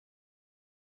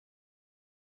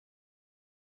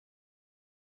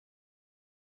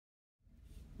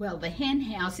Well, the hen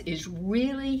house is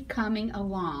really coming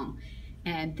along,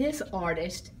 and this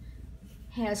artist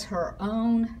has her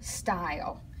own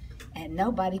style, and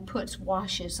nobody puts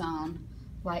washes on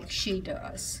like she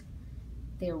does.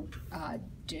 They're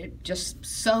just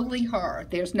solely her.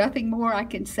 There's nothing more I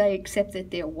can say except that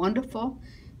they're wonderful,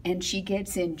 and she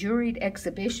gets in juried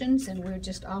exhibitions, and we're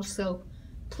just also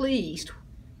pleased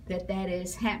that that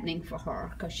is happening for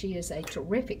her, because she is a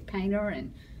terrific painter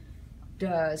and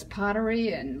does pottery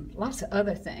and lots of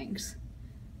other things.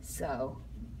 So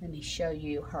let me show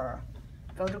you her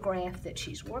photograph that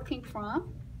she's working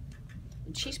from.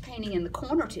 And she's painting in the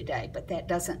corner today, but that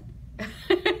doesn't,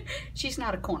 she's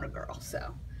not a corner girl,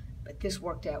 so. But this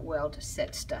worked out well to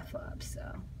set stuff up,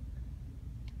 so.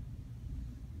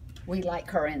 We like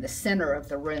her in the center of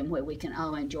the room where we can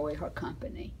all enjoy her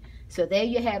company. So there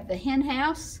you have the hen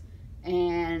house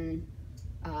and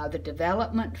the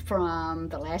development from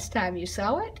the last time you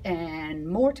saw it, and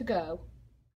more to go.